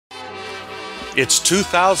It's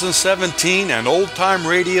 2017 and Old Time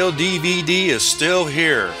Radio DVD is still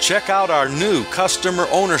here. Check out our new customer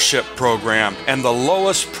ownership program and the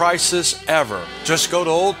lowest prices ever. Just go to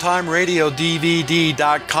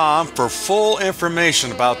oldtimeradiodvd.com for full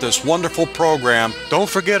information about this wonderful program. Don't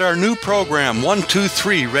forget our new program,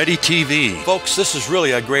 123 Ready TV. Folks, this is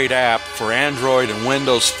really a great app for Android and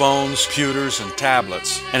Windows phones, computers, and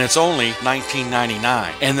tablets. And it's only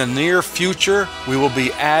 $19.99. In the near future, we will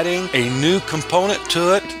be adding a new component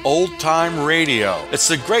to it, Old Time Radio.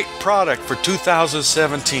 It's a great product for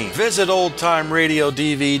 2017. Visit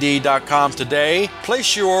oldtimeradiodvd.com today.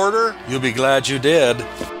 Place your order. You'll be glad you did. It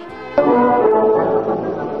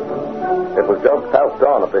was just past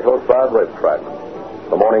dawn at the hillside racetrack.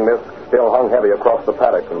 The morning mist still hung heavy across the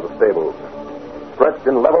paddock and the stables. Stretched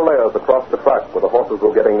in level layers across the track where the horses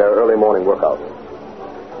were getting their early morning workout.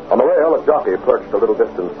 On the rail, a jockey perched a little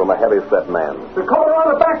distance from a heavy-set man. They're coming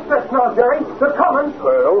around the back stretch now, Jerry. They're coming.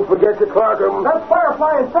 Don't forget to clock him. That's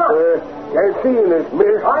Firefly in front. Can't see in this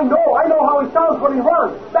mist. I know how he sounds when he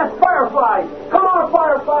runs. That's Firefly. Come on,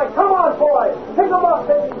 Firefly. Come on, boy. Pick him up,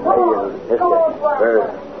 baby. Come on. Come on,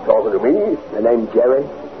 Firefly. Talking to me? The name Jerry?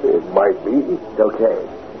 It might be. It's okay.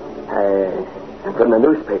 I'm from the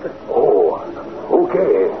newspaper. Oh,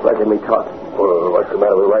 okay. Let me talk. Well, what's the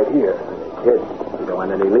matter with right here? Kid, we don't want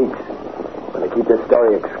any leaks. Want to keep this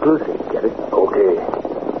story exclusive, get it? Okay.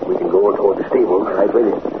 We can go toward the stable. All right, with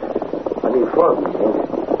you. What are you for, me, eh?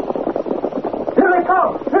 Here they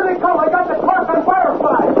come. Here they come. I got the clock on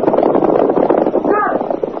Firefly.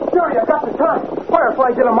 Jerry, I got the time.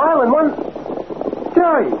 Firefly did a mile in one...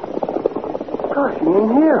 Jerry. Gosh, he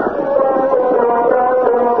ain't here.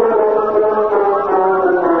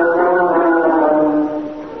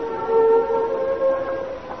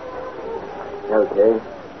 Okay.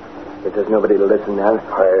 If there's nobody to listen now.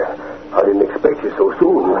 I didn't expect you so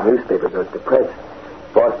soon. The newspaper goes to press.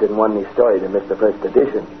 Boss didn't want any story to miss the first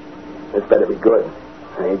edition. This better be good.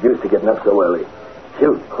 I ain't used to getting up so early.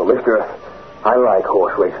 Shoot. Oh, mister, I like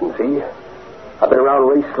horse racing, see? I've been around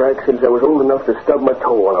racetracks since I was old enough to stub my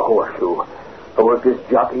toe on a horseshoe. I worked as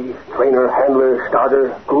jockey, trainer, handler,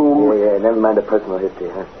 starter, groom. Yeah, never mind the personal history,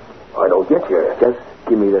 huh? I don't get you. Just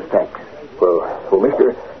give me the facts. Well,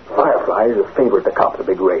 mister, Firefly is a favorite to cop the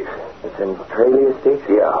big race. The Centralia Stakes?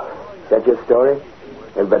 Yeah. Is that your story?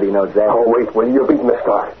 Everybody knows that. Oh, wait, will you're beating the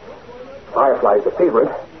start. Firefly's the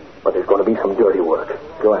favorite, but there's going to be some dirty work.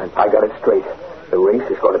 Go ahead. I got it straight. The race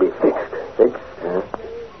is going to be fixed. Fixed? Huh?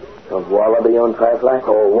 Don't Wallaby own Firefly?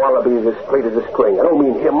 Oh, Wallaby is as straight as a string. I don't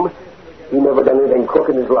mean him. He never done anything crook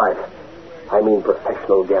in his life. I mean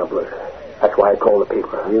professional gamblers. That's why I call the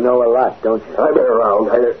paper. You know a lot, don't you? I've been around.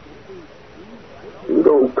 You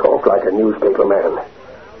don't talk like a newspaper man.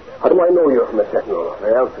 How do I know you're from the Sentinel?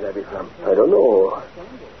 Where else would I be from? I don't know.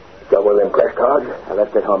 Got one of them press cards? I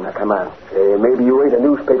left it home. Now, come on. Maybe you ain't a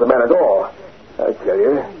newspaper man at all. I tell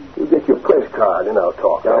you, you get your press card and I'll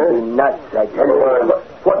talk. Don't be nuts, I tell you.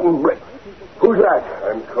 What in... Who's that?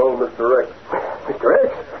 I'm called Mr. X. Mr.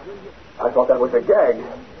 X? I thought that was a gag.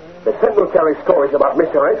 The Sentinel carries stories about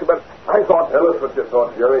Mr. X, but I thought... Tell us what you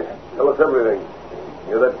thought, Jerry. Tell us everything.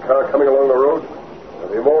 Hear that car coming along the road?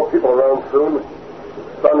 There'll be more people around soon.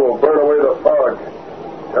 The sun will burn away the fog.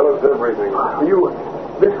 Tell us everything. You,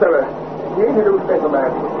 this fella, he ain't a newspaper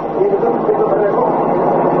man. He ain't a newspaper man at all.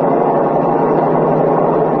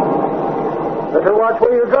 Better watch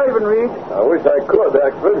where you're driving, Reed. I wish I could,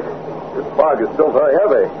 Axford. This fog is still very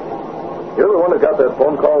heavy. You're the one that got that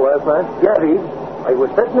phone call last night? Yeah, Reed. I was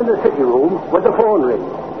sitting in the city room with the phone ring.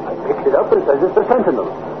 I picked it up and says it's the Sentinel.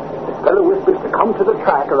 This fellow whispers to come to the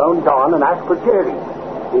track around dawn and ask for Jerry.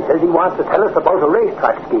 He says he wants to tell us about a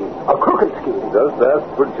racetrack scheme, a crooked scheme. Just ask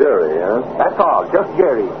for Jerry, huh? That's all, just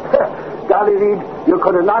Jerry. Golly, Reed, you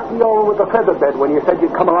could have knocked me over with a feather bed when you said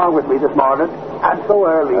you'd come along with me this morning. And so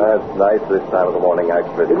early. That's nice this time of the morning,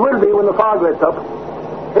 Axford. It will be when the fog lets up.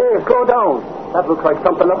 Hey, slow down. That looks like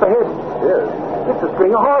something up ahead. Yes. It's a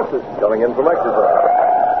string of horses. Coming in from exercise.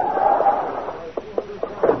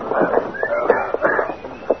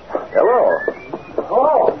 Hello.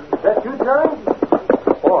 Oh, is that you, Jerry?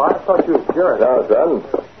 Oh, I thought you was Jerry. No, son.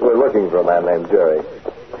 We're looking for a man named Jerry.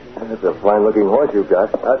 That's a fine-looking horse you've got.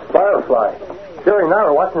 That's Firefly. Jerry and I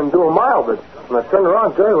were watching him do a mile, but when I turned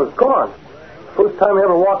around, Jerry was gone. First time he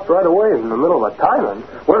ever walked right away in the middle of a timing.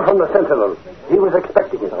 We're from the Sentinel. He was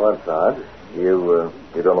expecting it. Well, that's odd. You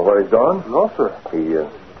don't know where he's gone? No, sir. He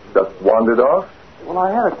just wandered off? Well, I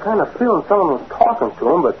had a kind of feeling someone was talking to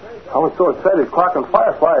him, but I was so excited clocking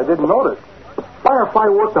Firefly I didn't notice. Firefly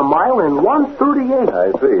worked a mile in 1:38.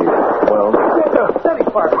 I see. Well... Steady,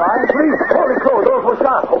 Firefly. Please, hold it close. Doors will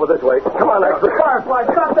shot. Over this way. Come on, Axel. Firefly,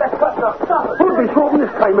 stop that cut now. Stop it.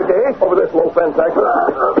 time of day. Over this low fence,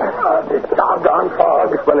 Axford. This doggone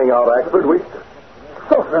fog. Spinning out, Axford. We...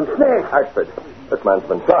 Suffering snake. Axford, this man's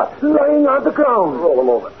been shot. Lying on the ground. Roll him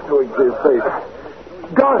over so we can see his face.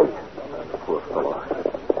 Got it. Poor fellow.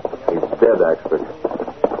 He's dead, Axford.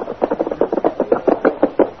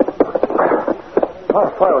 Our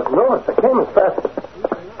fire was enormous. They came as fast.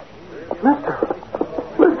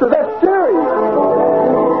 Mister, that's Jerry.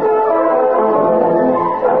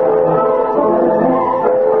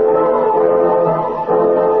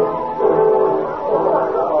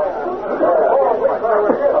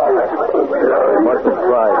 Must have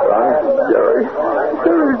tried, son. Jerry's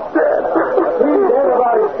dead. Please,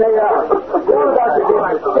 everybody stay out. Go, Dr.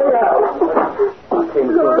 Dillon, stay out. I came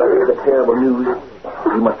as soon as I heard the terrible news.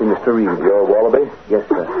 You must be Mr. Reed. You're Wallaby? Yes,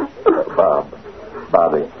 sir.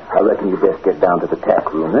 Bobby, I reckon you best get down to the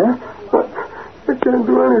tack room, eh? I can't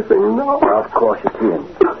do anything now. Of course you can.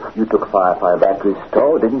 You took Firefly back to his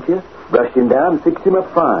store, didn't you? Brushed him down and fixed him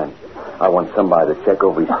up fine. I want somebody to check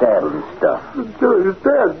over his saddle and stuff. Jerry's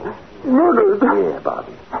dead. Murdered. Yeah,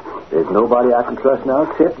 Bobby. There's nobody I can trust now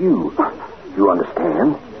except you. You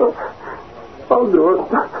understand? I'll do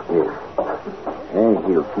it. Yes. And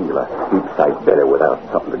he'll feel a heap sight better without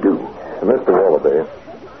something to do. Mr. Wallaby,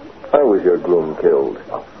 how was your groom killed?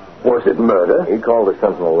 Was it murder? He called the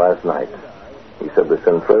Sentinel last night. He said the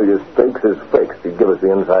Centralia's stakes is fixed. He'd give us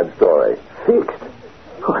the inside story. Fixed?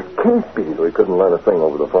 Oh, it can't be. So he couldn't learn a thing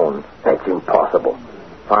over the phone. That's impossible.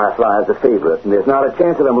 Firefly is a favorite, and there's not a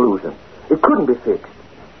chance of them losing. It couldn't be fixed.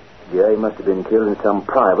 Jerry must have been killed in some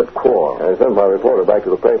private quarrel. I sent my reporter back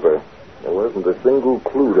to the paper. There wasn't a single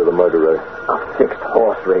clue to the murderer. A fixed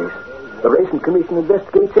horse race. The Racing Commission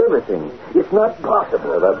investigates everything. It's not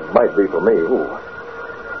possible. That might be for me.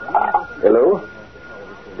 Hello?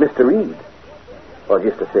 Mr. Reed? Oh,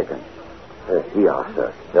 just a second. Here you are,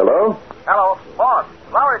 sir. Hello? Hello, boss.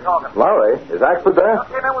 Lowry talking. Lowry? Is Axford there? I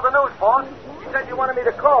came in with the news, boss. He said you wanted me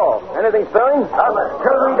to call. Anything stirring? Tell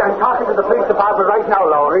Reed I'm talking to the police department right now,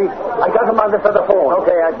 Lowry. I got him on this other phone.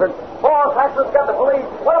 Okay, Axford. Boss, Axel's got the police.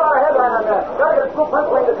 What about a headline on that? Gotta get Scoop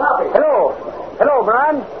Penciling to copy. Hello,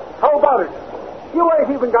 Brian. How about it? You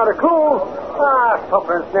ain't even got a clue.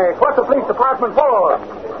 Suffering snake. What's the police department for?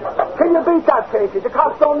 Can you beat that, Casey? The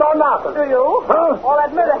cops don't know nothing. Do you? Huh? All that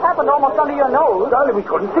murder happened almost under your nose. Golly, we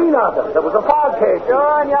couldn't see nothing. There was a fog, Casey.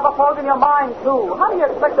 Sure, and you have a fog in your mind, too. How do you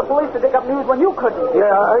expect the police to dig up news when you couldn't? Yeah,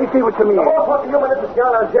 I see what you mean. Boss, what's the human interest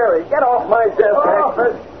gun on Jerry? Get off my desk,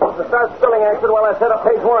 Axford. To start spilling accident while I set up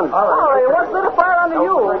page one. Sorry, what's lit a fire under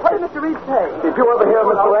you? What did Mr. Reed say? Did you ever hear of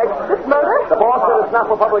Mr. X? This murder? The boss said it's not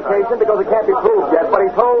for publication because it can't be proved yet, but he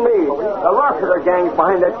told me the Rossiter gang's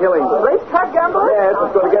behind that killing. Racetrack gambler? Yeah, it's as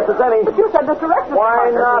good a guess as any. But you said Mr. Rex was Why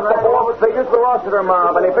not? The boss figures the Rossiter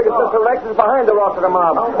mob, and he figures Mr. Rex is behind the Rossiter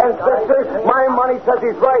mob. And, sister, my money says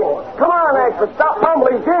he's right. Come on, Axford, stop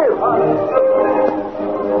mumbling, give.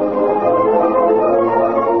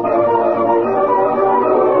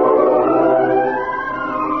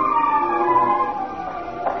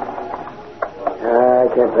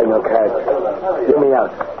 I can't play no cards. Get me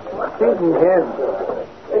out. Speaking here.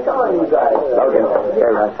 Logan,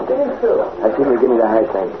 here, Russ. I see you give me the high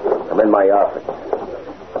sign. I'm in my office.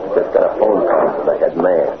 I just got a phone call from the head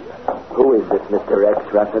man. Who is this, Mr.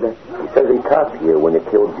 X, Rossiter? He says he talked to you when you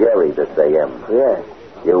killed Jerry this a.m. Yes.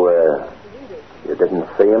 You didn't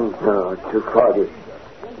see him? No, too foggy.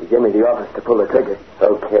 He gave me the office to pull the trigger.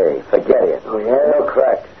 Okay, forget it. Oh, yeah? No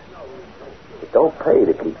cracks. It don't pay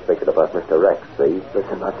to keep thinking about Mr. X, see?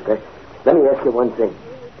 Listen, Rossiter, let me ask you one thing.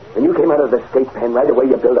 When you came out of the state pen, right away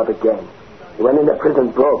you built up a gang. You went into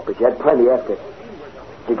prison broke, but you had plenty after.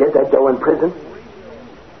 Did you get that dough in prison?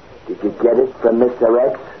 Did you get it from Mr.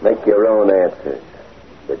 X? Make your own answers.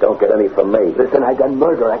 You don't get any from me. Listen, I done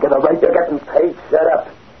murder. I got a right to getting paid. Shut up.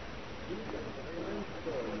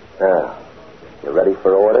 Now, you ready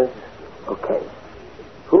for orders? Okay.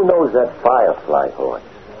 Who knows that Firefly horse?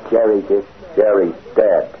 Jerry did. Jerry's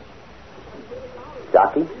dead.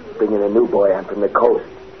 Jockey? Bringing a new boy on from the coast.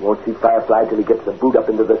 Won't see Firefly till he gets the boot up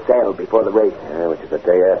into the saddle before the race. Yeah, which is the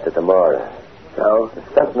day after tomorrow. So? The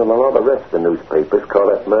Sentinel and all the rest of the newspapers call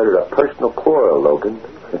that murder a personal quarrel, Logan.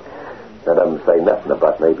 None of them say nothing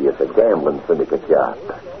about maybe it's a gambling syndicate job.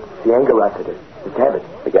 The anger Rossiter. Let's have it.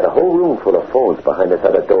 We got a whole room full of phones behind this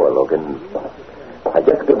other door, Logan. I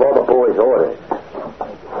just give all the boys orders.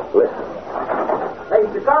 Listen. Hey,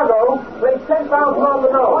 Chicago, play 10,000 on the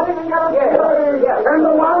nose. Yeah.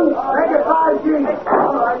 Number one, make it 5G.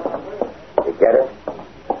 You get it?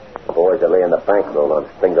 The boys are laying the bankroll on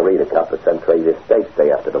Stingaree to cop the Centralia Stakes day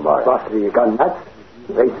after tomorrow. Rossiter, you got nuts?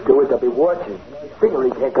 They stewards will be watching.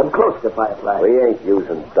 Stingaree can't come close to Firefly. We ain't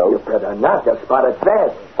using dope. You or not, they'll spot us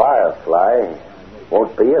fast. Firefly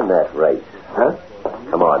won't be in that race. Huh?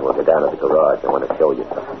 Come on, we'll go down to the garage. I want to show you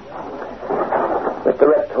something. Mr.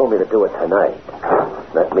 Rex told me to do it tonight.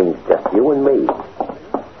 That means just you and me.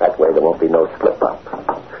 That way there won't be no slip-up.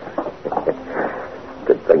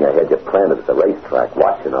 Good thing I had you planted at the racetrack,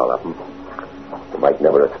 watching all of them. You might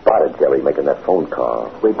never have spotted Jerry making that phone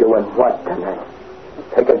call. We're doing what tonight?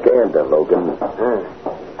 Take a gander, Logan.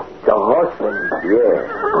 The horseman.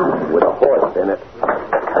 Yeah, with a horse in it.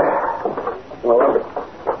 Well,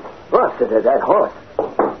 what's it, that horse?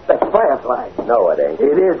 That's Firefly. No, it ain't.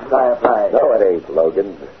 It is Firefly. No, it ain't,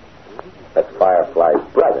 Logan. That's Firefly's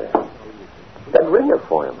brother. That ringer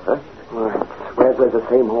for him, huh? Well, swears there's the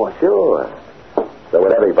same horse. Sure. So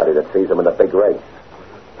with everybody that sees him in the big race.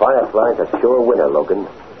 Firefly's a sure winner, Logan.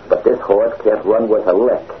 But this horse can't run worth a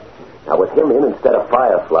lick. Now, with him in instead of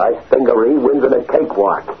Firefly, Stingaree wins in a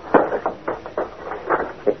cakewalk.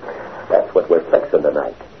 That's what we're fixing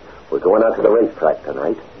tonight. We're going out to the racetrack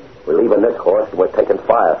tonight. We're leaving this horse and we're taking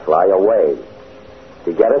Firefly away.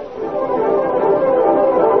 You get it?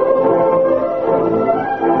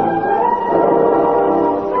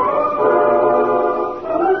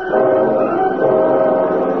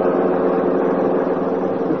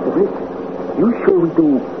 Mr. Blake, you sure we do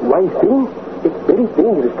wise thing? It's very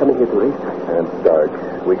dangerous coming here to racetrack. And it's dark.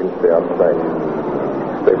 We can stay outside.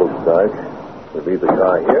 Stable's dark. We'll leave the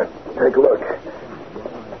car here. Take a look.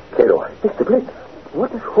 Cato. Mr. Blake,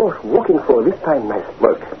 what is horse walking for this time, man?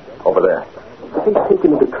 Look. Over there. They take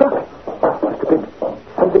him in the truck. Mr. Blake,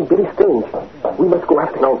 something very strange. We must go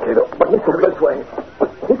after him. No, Cato. But Mr. Blake, This way.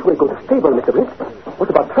 This way go to stable, Mr. Blake. What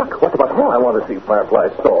about truck? What about horse? I want to see Firefly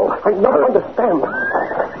stall. I don't understand.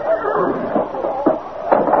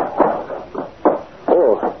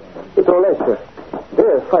 Oh, it's all right, sir.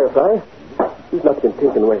 There's Firefly. He's not been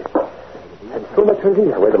taken away. And so much for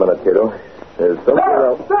this. Wait a minute, Cato. There's something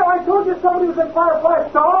else. Sir, I told you somebody was in Firefly's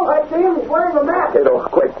stall. I see him. He's wearing a mask. Cato,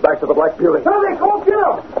 quick, back to the Black Beauty. No, they can't get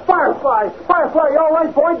him. Firefly. Firefly, you all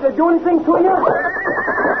right, boy? Did they do anything to you?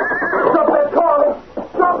 Stop that car.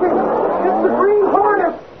 Stop it. It's the Green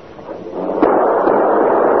Hornet.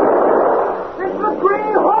 It's the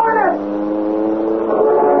Green Hornet.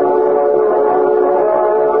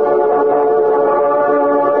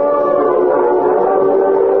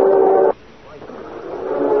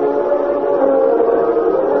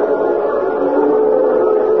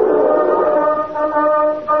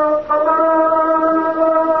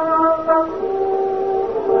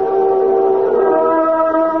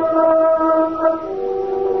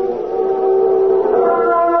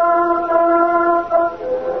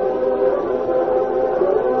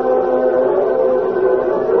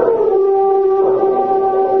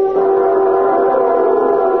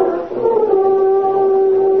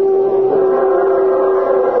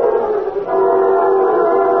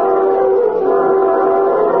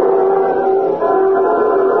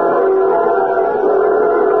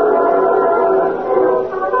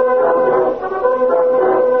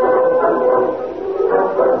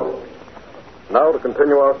 Now to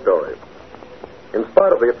continue our story. In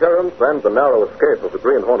spite of the appearance and the narrow escape of the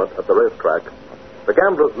Green Hornet at the racetrack, the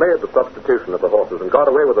gamblers made the substitution of the horses and got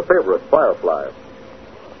away with the favorite Firefly.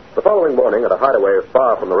 The following morning, at a hideaway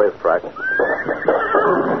far from the racetrack,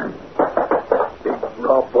 Big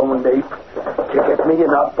raw-boned ape. You get me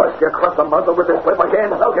and I'll bust you across the muzzle with this whip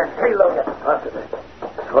again. Logan, hey, Logan. What's it?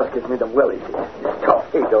 This horse gives me the willies. It's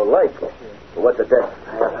tough. He don't like it. What's the difference?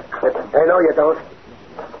 I have a clip. I know you don't.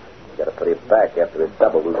 You gotta put him back after his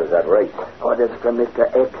double loses that race. Orders from Mr.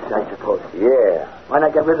 X, I suppose. Yeah. Why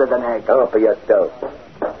not get rid of the nag? Don't be a dope.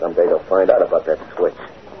 Someday they'll find out about that switch.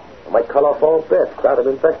 I might call off all bets, start an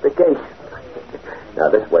investigation. Now,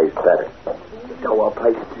 this way's better. So I'll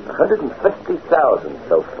place it. 150,000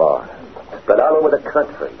 so far. Spread all over the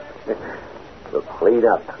country. We'll clean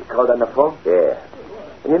up. You called on the phone? Yeah.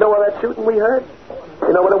 And you know all that shooting we heard?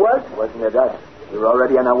 You know what it was? Wasn't it us? We were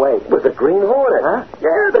already on our way. It was the Green Hornet. Huh?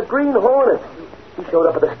 Yeah, the Green Hornet. He showed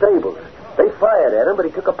up at the stables. They fired at him, but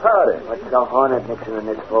he took a powder. What's the Hornet mixing in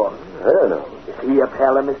this for? I don't know. Is he a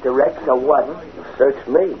pal of Mr. Rex or what? You search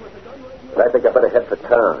me. But I think I better head for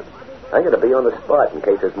town. I'm going to be on the spot in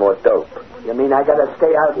case there's more dope. You mean I gotta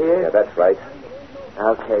stay out here? Yeah, that's right.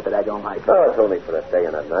 Okay, but I don't like it. Oh, it's only for a day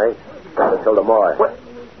and a night. Not until tomorrow. What?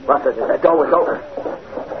 What's it? The door was open.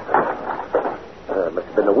 It must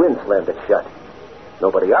have been the wind slammed it shut.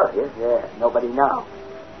 Nobody out here. Yeah, nobody now.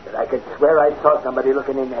 But I could swear I saw somebody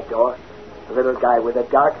looking in that door. A little guy with a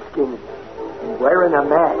dark skin and wearing a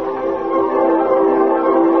mask.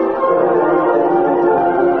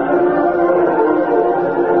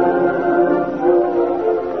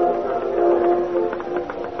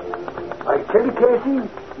 Tell you, Casey,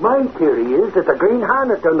 my theory is that the Green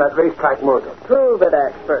Hornet done that racetrack murder. Prove it,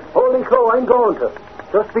 expert. Holy crow, I'm going to.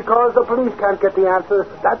 Just because the police can't get the answers,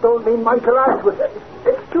 that don't mean Michael Ash was...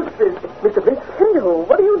 Excuse me, Mr. Blitz. Hello,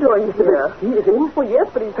 what are you doing, Mr. Blitz? He is in? Well, yes,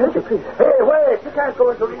 but he's... Hey, wait, you can't go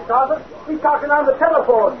into Reed's office. He's talking on the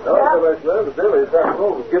telephone. No, Commissioner, the bill is that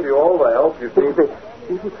will give you all the help you need.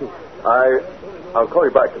 Easy, please. I'll call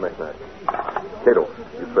you back, Commissioner. Cato,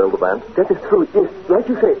 you trailed the van? That is true, yes. Like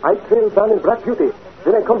you say, I trailed Van in Black Beauty.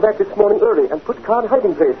 Then I come back this morning early and put car in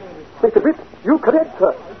hiding place. Mr. Blitz, you correct,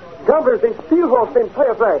 sir. Gamblers, they steal horse named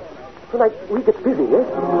Firefly. Tonight, we get busy, yes?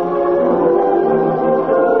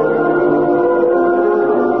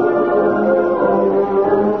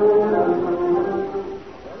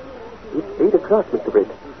 It's 8 o'clock, Mr.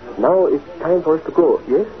 Blitz. Now it's time for us to go,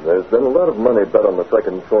 yes? There's been a lot of money bet on the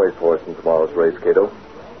second choice horse in tomorrow's race, Cato.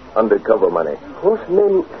 Undercover money. Horse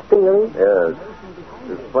named Stingery? Yes.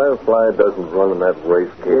 If Firefly doesn't run in that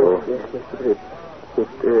race, Cato... Yes, Mr. Blitz.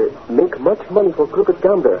 It make much money for crooked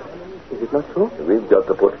gambler. Is it not so? We've got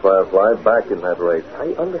to put Firefly back in that race.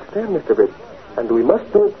 I understand, Mr. Blitz. And we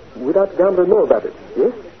must do it without gambler know about it,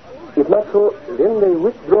 yes? If not so, then they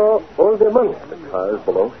withdraw all their money. The car is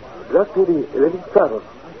below. Black Beauty, ready to travel.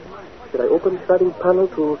 Should I open sliding panel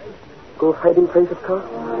to go hiding place of car?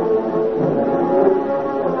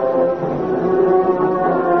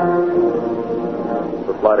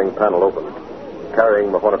 The sliding panel opened.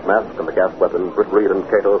 Carrying the Hornet mask and the gas weapon, Britt Reed and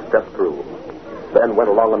Cato stepped through. Then went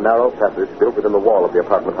along a narrow passage built within the wall of the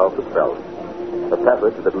apartment house itself. A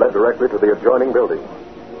passage that led directly to the adjoining building.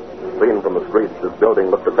 Seen from the street, this building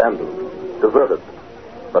looked abandoned, deserted.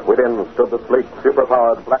 But within stood the sleek,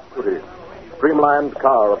 superpowered Black Beauty, streamlined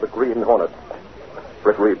car of the Green Hornet.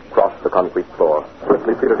 Britt Reed crossed the concrete floor,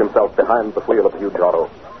 swiftly seated himself behind the wheel of the huge auto.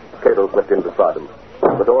 Cato slipped in beside him.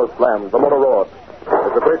 The doors slammed, the motor roared.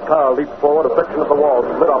 As the great car leaped forward, a section of the wall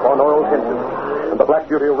slid up on oiled hinges, and the Black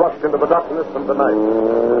Beauty rushed into the darkness and the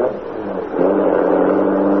night.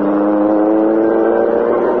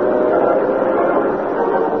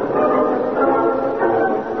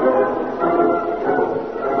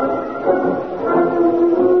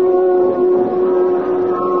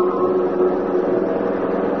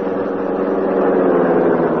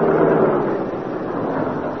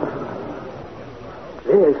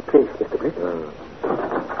 There's place, Mr. Blitz.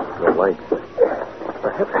 No light.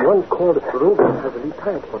 Perhaps one called Rogan has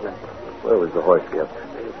retired for that. Where was the horse kept?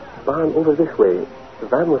 Barn over this way. The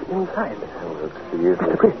van was inside. Oh, let's see if...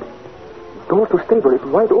 Mr. Blitz, door to stable is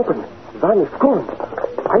wide open. Van is gone.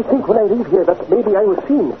 I think when I leave here that maybe I was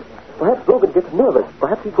seen. Perhaps Rogan gets nervous.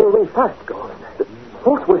 Perhaps he go away fast. Gone. The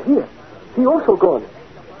horse was here. He also gone.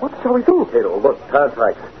 What shall we do? Cato, look, car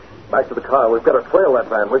tracks. Back to the car. We've got to trail that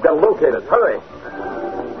van. We've got to locate it. Hurry.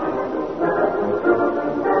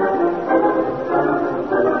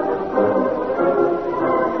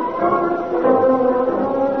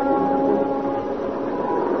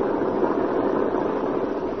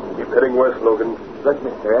 Keep heading west, Logan. Look,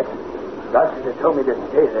 Mr. X, doctors have told me to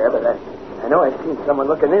stay there, but I know I've seen someone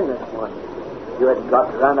looking in this morning. If you hadn't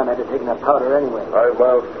dropped around, I might have taken a powder anyway. 5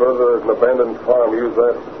 miles further, there's an abandoned farm. Use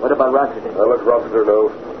that. What about Rochester? I'll let Rossiter know.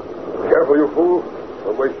 Careful, you fool.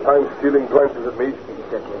 Don't waste time stealing glances at me. You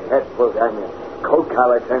got your head pulled down, your coat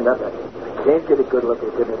collar turned up. I can't get a good look at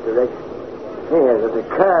it, Mr. X. Here, there's a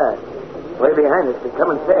car. Way behind us, they're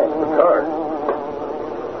coming fast. The car.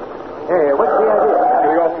 Hey, what's the idea?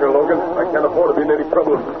 Getting off here, Logan. I can't afford to be in any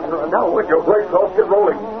trouble. No, With your brakes off, get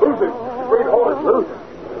rolling. Lose it. Great horse. Lose him.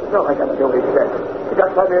 No, I gotta go his check. The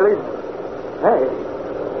got by me leaving. Hey,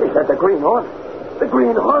 he said the Green Hornet. The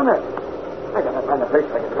Green Hornet. I gotta find a place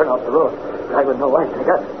where I can turn off the road. Drive with no lights. I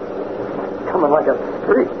got coming like a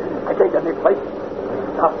street. I take any place.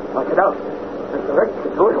 Stop, knock it out. Mr. Rex,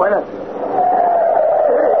 do it. Why not?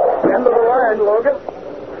 End of the line, Logan.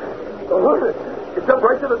 Lose it. You jump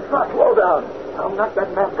right to the truck. Slow down. I'll knock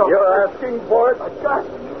that mask off. You're asking for it? I got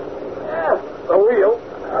it. Yes. The wheel.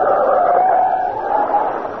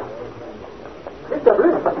 Mr.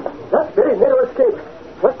 Blitz, that very narrow escape.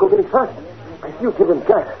 Truck go very fast. I see you give him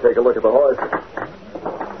gas. Take a look at the horse.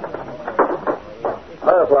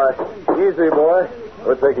 Firefly, easy, boy.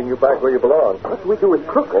 We're taking you back where you belong. What do we do with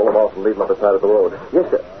Crook? Call him off and leave him at the side of the road. Yes,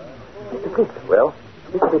 sir. Mr. Blitz, Well?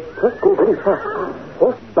 the truck go very fast.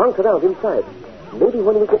 Horse bounce around inside. Maybe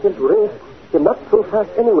when we get into race, him not so fast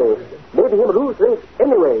anyway. Maybe him lose race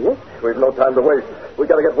anyway, yes? We've no time to waste. We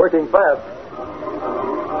got to get working fast.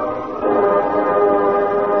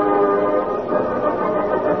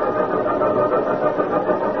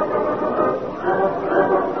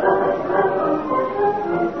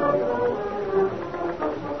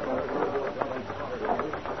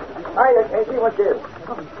 Hiya, Casey. What's this?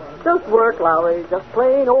 Just work, Lowry. Just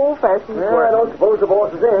plain old-fashioned work. I don't suppose the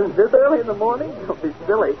boss is in. This early in the morning? Don't be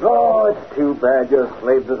silly. Oh, it's too bad you're a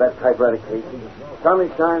slave to that typewriter, Casey. The sun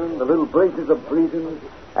is shining, the little breezes are breathing,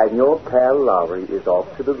 and your pal Lowry is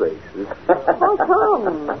off to the races. How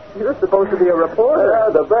come? You're supposed to be a reporter.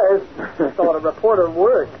 The best. I thought a reporter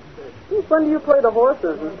worked. When do you play the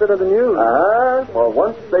horses instead of the news? Well,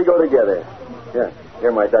 once they go together. Here,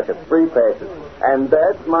 my ducats. 3 passes. And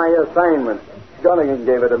that's my assignment. Gunnigan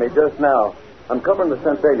gave it to me just now. I'm covering the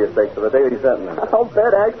Centralia stakes for the Daily Sentinel. I'll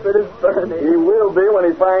bet Axford is burning. He will be when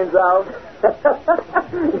he finds out.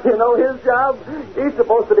 You know his job? He's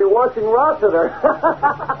supposed to be watching Rossiter.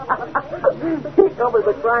 He covers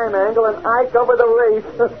the crime angle, and I cover the race.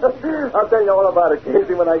 I'll tell you all about it,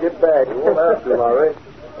 Casey, when I get back. You won't have to, Lowry.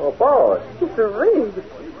 Oh, boss. Mr. Reed,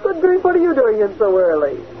 good grief, what are you doing in so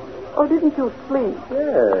early? Or didn't you sleep?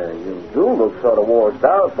 Yeah, you do look sort of washed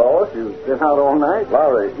out, boss. You've been out all night.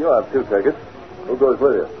 Lowry, you have 2 tickets. Who goes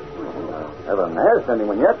with you? Haven't asked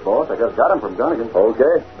anyone yet, boss. I just got him from Gunnigan.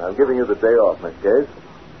 Okay. I'm giving you the day off, Miss Case.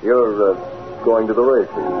 You're going to the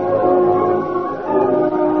races.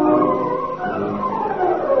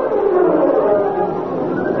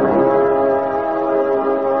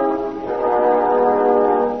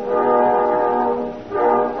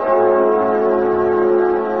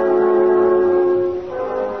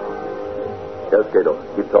 Yes, Cato.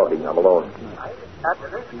 Keep talking. I'm alone. At the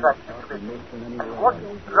racetrack, Mr. Bidley, and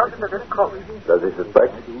horses running very close. Does he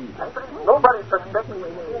suspect? I believe nobody suspects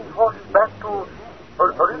these horses back to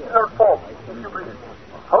original form, if you please.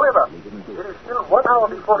 However, there is still 1 hour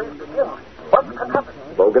before race begins. What can happen?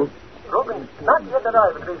 Logan? Logan not yet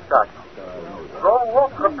arrived at racetrack. Long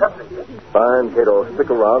walk from country. Fine, Cato.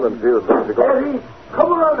 Stick around and see the things are going. Reed,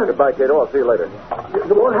 come around and... Goodbye, Cato. I'll see you later.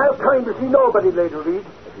 You won't have time to see nobody later, Reed.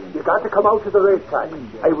 You got to come out to the racetrack.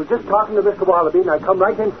 I was just talking to Mr. Wallaby, and I come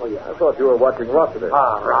right in for you. I thought you were watching Rossiter.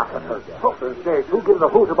 Rossiter. Fucking sake, who gives a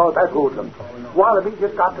hoot about that hoodlum? Wallaby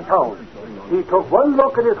just got to town. He took one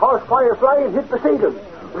look at his horse Firefly and hit beside him.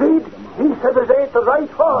 Reed, he said it ain't the right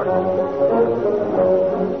horse.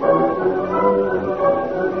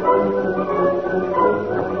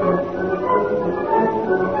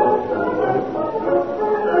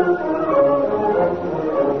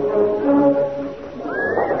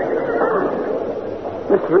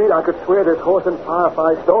 Mr. Reed, I could swear this horse in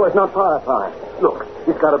Firefly stole is not Firefly. Look,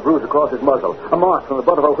 he's got a bruise across his muzzle, a mark from the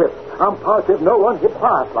butt of a whip. I'm positive no one hit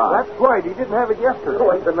Firefly. That's right. He didn't have it yesterday.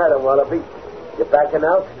 What's the matter, Wallaby? You backing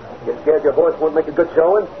out? You scared your horse won't make a good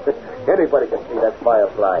showing? Anybody can see that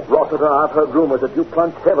Firefly. Rossiter, I've heard rumors that you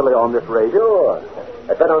plunged heavily on this race. Sure.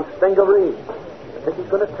 I bet on Stingaree. I think he's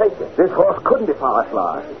going to take it. This horse couldn't be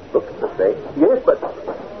Firefly. Looks the same. Yes, but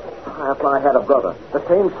Firefly had a brother. The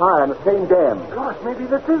same sire and the same dam. Gosh, maybe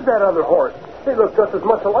this is that other horse. They look just as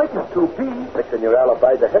much alike as 2P. Fixing your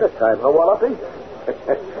alibis ahead of time, huh, Wallaby?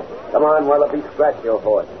 Come on, Wallaby, scratch your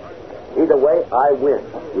horse. Either way, I win.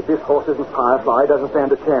 If this horse isn't Firefly, he doesn't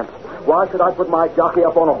stand a chance. Why should I put my jockey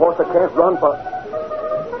up on a horse that can't run for...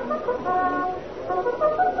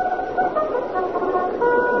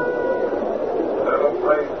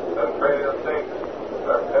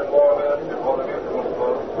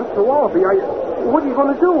 Mr. Wallaby, what are you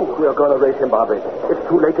going to do? We're going to race him, Bobby. It's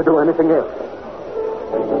too late to do anything else.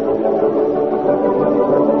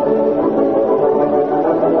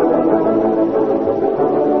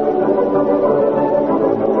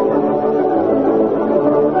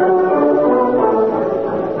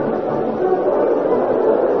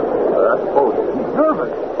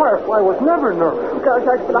 Firefly was never nervous. Gosh,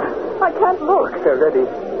 I can't look. They're ready.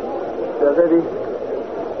 They're ready.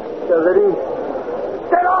 They're ready.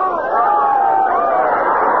 Get on!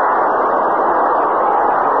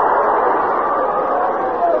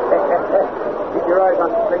 Keep your eyes on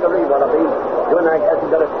Stingaree, Wallaby. Unag hasn't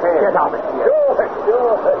got a chance. Get out of here.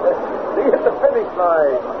 Sure. See you at the finish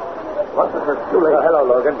line. What's it? Too late. Hello,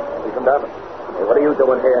 Logan. You come down. Hey, what are you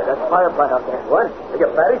doing here? That's Firefly out there. What? Are you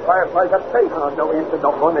fatty? Firefly's up safe. Oh, no, he isn't.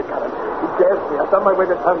 No one. They got him. He dares me. I've done my way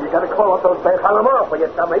to town. You got to call off those bad. Call him off, will you,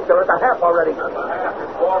 dummy? They're at the half already.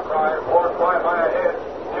 Four-fly by ahead.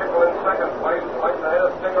 Jekyll in second place, right ahead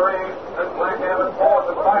of Stingaree. Then Blackham in fourth,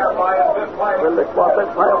 and Firefly in fifth place. Well, it's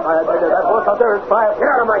Firefly. I tell you, that horse out there is Firefly. Get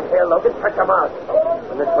out of my hair, Logan. Cut him out.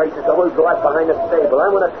 When this race is over, go out behind the stable. I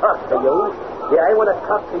want to talk to you. Yeah, I want to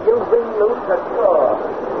talk to you. Win, lose, or draw.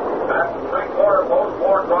 Back three-quarter post,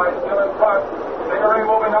 Four-fly still in front. Stingaree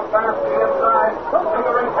moving up fast to the inside.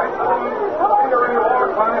 Stingaree takes the lead. Stingaree,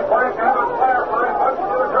 Four-fly, Blackham, and Firefly punch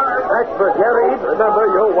to the turn. That's for Jerry. Remember,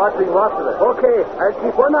 you're watching Rossiter. Okay, I'll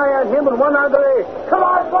keep one eye on him and one on the race. Come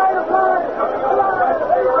on, Firefly! Come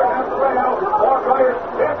on!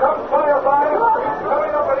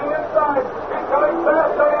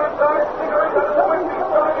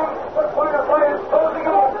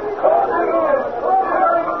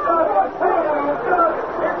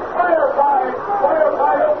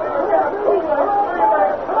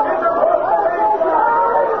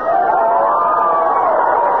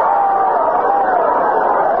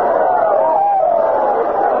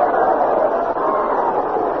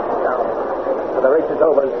 is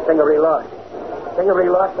over and Stingery lost. Stingery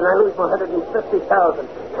lost, and I lose my $150,000.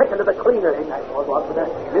 Taken to the cleaner. Ain't I going on for that?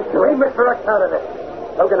 Mr. Mr. X out of it.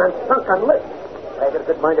 Logan, I'm sunk on lips. I got a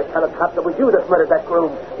good mind to tell a cop that was you that murdered that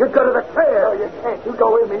groom. You'd go to the trail. No, you can't. You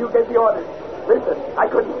go with me. You gave the orders. Listen, I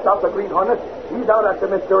couldn't stop the Green Hornet. He's out after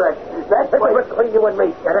Mr. X. That's why... between you and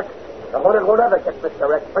me, Sheriff. The Hornet won't ever get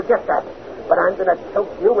Mr. X. Forget that. But I'm going to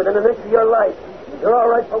choke you within an inch of your life. You're all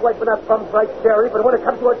right for wiping up bums like Jerry, but when it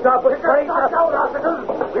comes to a job with brains... Stop down, officers!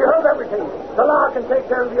 We heard everything. The law can take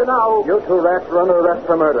care of you now. You two rats are under arrest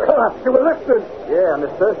for murder. Cops, you were listening. Yeah,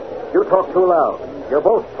 mister. You talk too loud. You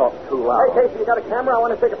both talk too loud. Hey, Casey, you got a camera? I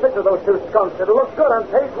want to take a picture of those two skunks. It'll look good on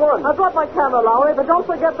page 1. I've brought my camera, Lowry, but don't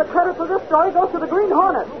forget the credit for this story goes to the Green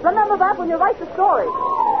Hornet. Remember that when you write the story.